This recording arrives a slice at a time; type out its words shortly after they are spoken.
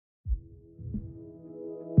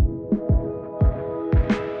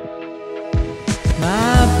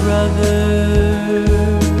brother,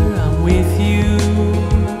 I'm with you.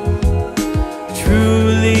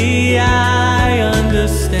 Truly I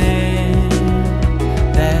understand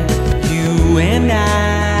that you and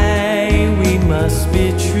I, we must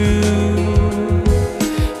be true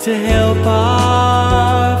to help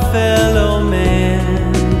our fellow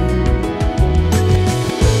man.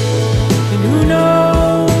 And who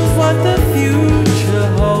knows what the future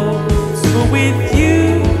holds, but with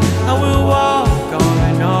you I will walk on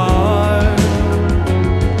and on.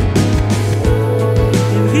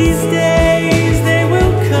 And these days they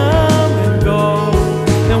will come and go,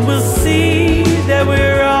 and we'll see that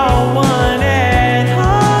we're all one at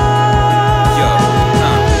heart.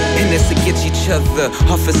 And it's to get each other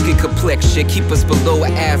off a skin complexion, keep us below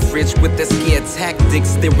average with the scared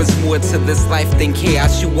tactics. There is more to this life than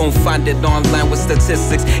chaos. You won't find it online with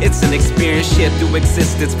statistics. It's an experience shared through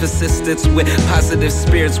existence, persistence with positive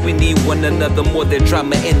spirits. We need one another more than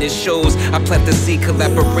drama and it shows. I plant the seed,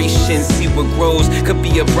 collaboration, see what grows. Could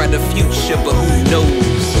be a brighter future, but who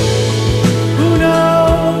knows? Who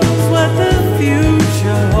knows what the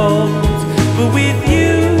future holds, but with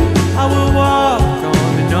you I will walk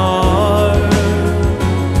on and on.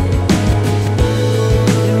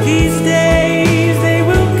 And these days they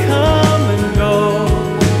will come and go,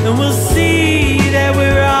 and we'll see that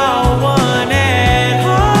we're all one at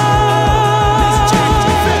heart.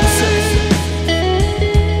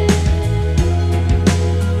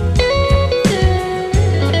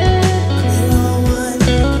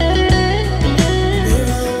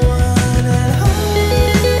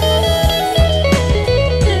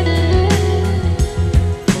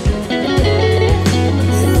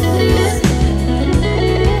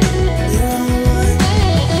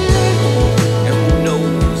 And who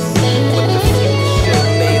knows what the future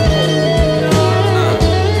may hold?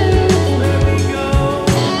 Where we go,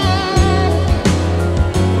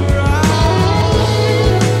 we're all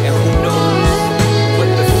And who knows what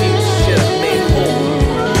the future may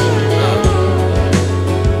hold?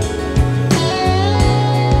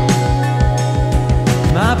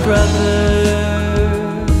 my brother,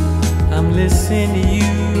 I'm listening to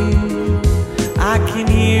you. I can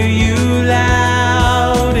hear you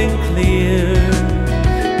loud and clear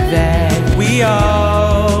that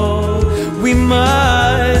we must